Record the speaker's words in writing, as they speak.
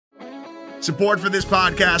Support for this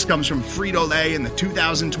podcast comes from Frito-Lay and the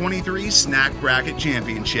 2023 Snack Bracket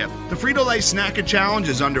Championship. The Frito-Lay Snack Challenge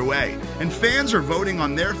is underway, and fans are voting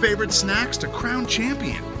on their favorite snacks to crown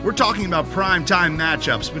champion. We're talking about prime-time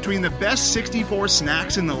matchups between the best 64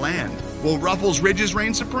 snacks in the land. Will Ruffles Ridges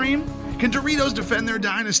reign supreme? Can Doritos defend their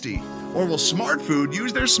dynasty? Or will Smart Food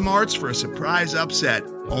use their smarts for a surprise upset?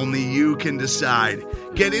 Only you can decide.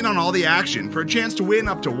 Get in on all the action for a chance to win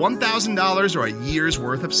up to $1,000 or a year's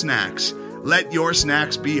worth of snacks. Let your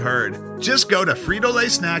snacks be heard. Just go to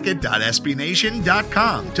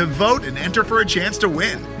fritolaysnacket.sbnation.com to vote and enter for a chance to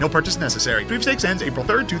win. No purchase necessary. Sweepstakes ends April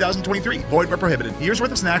 3rd, 2023. Void where prohibited. Year's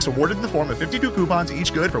worth of snacks awarded in the form of 52 coupons,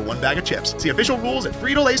 each good for one bag of chips. See official rules at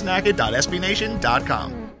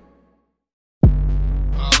fritolaysnacket.sbnation.com.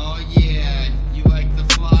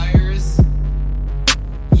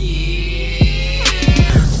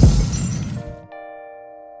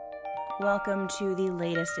 Welcome to the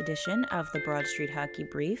latest edition of the Broad Street Hockey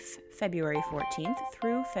Brief, February 14th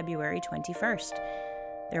through February 21st.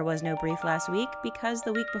 There was no brief last week because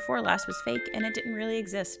the week before last was fake and it didn't really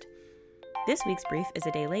exist. This week's brief is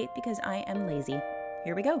a day late because I am lazy.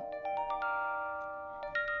 Here we go.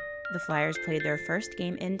 The Flyers played their first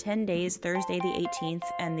game in 10 days, Thursday the 18th,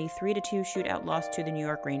 and the 3-2 shootout loss to the New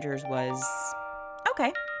York Rangers was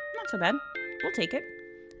okay, not so bad. We'll take it.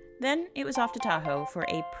 Then it was off to Tahoe for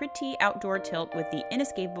a pretty outdoor tilt with the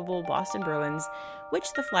inescapable Boston Bruins,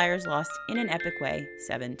 which the Flyers lost in an epic way,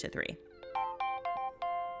 7-3.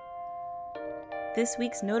 This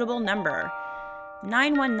week's notable number,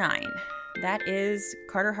 919. That is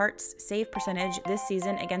Carter Hart's save percentage this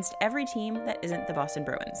season against every team that isn't the Boston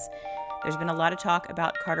Bruins. There's been a lot of talk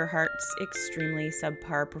about Carter Hart's extremely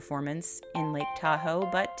subpar performance in Lake Tahoe,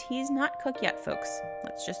 but he's not cooked yet, folks.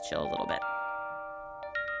 Let's just chill a little bit.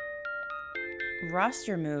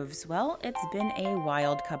 Roster moves. Well, it's been a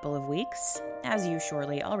wild couple of weeks. As you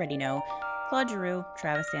surely already know, Claude Giroux,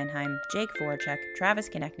 Travis Sanheim, Jake Voracek, Travis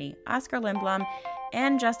Konechny, Oscar Lindblom,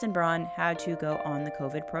 and Justin Braun had to go on the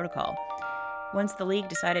COVID protocol. Once the league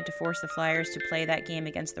decided to force the Flyers to play that game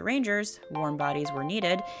against the Rangers, warm bodies were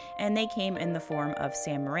needed, and they came in the form of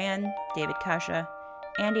Sam Moran, David Kasha,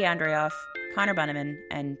 Andy Andreoff, Connor Bunnaman,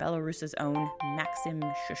 and Belarus's own Maxim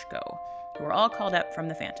Shushko, who were all called up from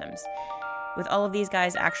the Phantoms. With all of these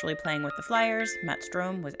guys actually playing with the Flyers, Matt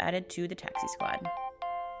Strome was added to the taxi squad.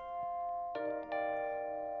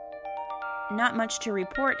 Not much to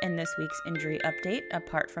report in this week's injury update,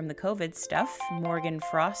 apart from the COVID stuff. Morgan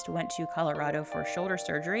Frost went to Colorado for shoulder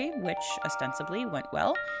surgery, which ostensibly went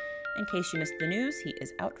well. In case you missed the news, he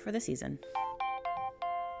is out for the season.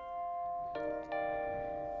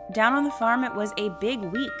 Down on the farm, it was a big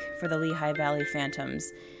week for the Lehigh Valley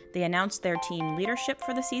Phantoms. They announced their team leadership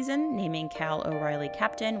for the season, naming Cal O'Reilly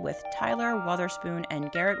captain, with Tyler Wotherspoon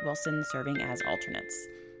and Garrett Wilson serving as alternates.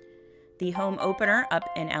 The home opener up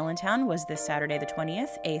in Allentown was this Saturday the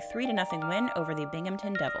 20th, a 3-0 win over the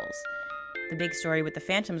Binghamton Devils. The big story with the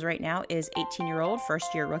Phantoms right now is 18-year-old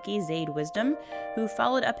first-year rookie Zaid Wisdom, who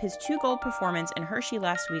followed up his 2-goal performance in Hershey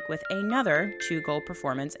last week with another 2-goal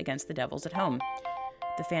performance against the Devils at home.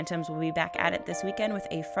 The Phantoms will be back at it this weekend with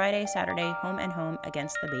a Friday-Saturday home-and-home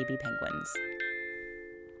against the Baby Penguins.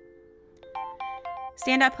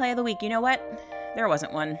 Standout play of the week. You know what? There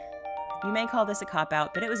wasn't one. You may call this a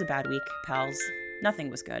cop-out, but it was a bad week, pals. Nothing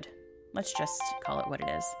was good. Let's just call it what it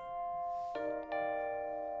is.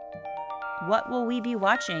 What will we be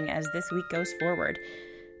watching as this week goes forward?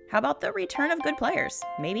 How about the return of good players?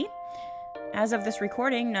 Maybe? As of this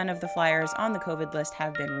recording, none of the Flyers on the COVID list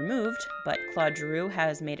have been removed, but Claude Giroux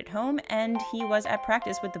has made it home, and he was at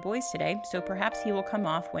practice with the boys today, so perhaps he will come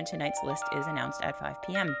off when tonight's list is announced at 5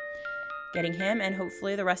 p.m. Getting him and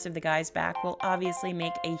hopefully the rest of the guys back will obviously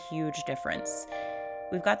make a huge difference.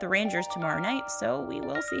 We've got the Rangers tomorrow night, so we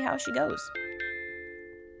will see how she goes.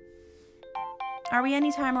 Are we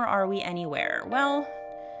anytime or are we anywhere? Well,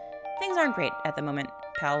 things aren't great at the moment,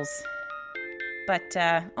 pals. But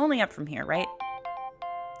only up from here, right?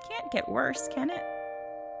 Can't get worse, can it?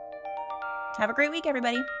 Have a great week,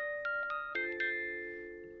 everybody.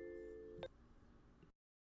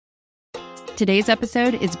 Today's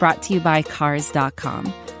episode is brought to you by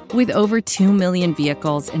Cars.com. With over 2 million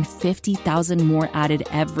vehicles and 50,000 more added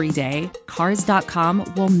every day,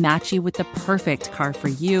 Cars.com will match you with the perfect car for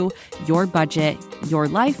you, your budget, your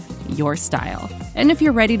life, your style. And if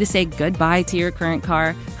you're ready to say goodbye to your current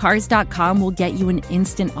car, Cars.com will get you an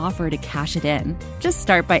instant offer to cash it in. Just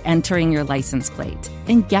start by entering your license plate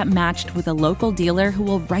and get matched with a local dealer who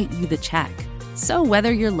will write you the check. So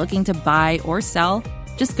whether you're looking to buy or sell,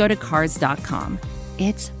 just go to Cars.com.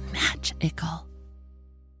 It's magical.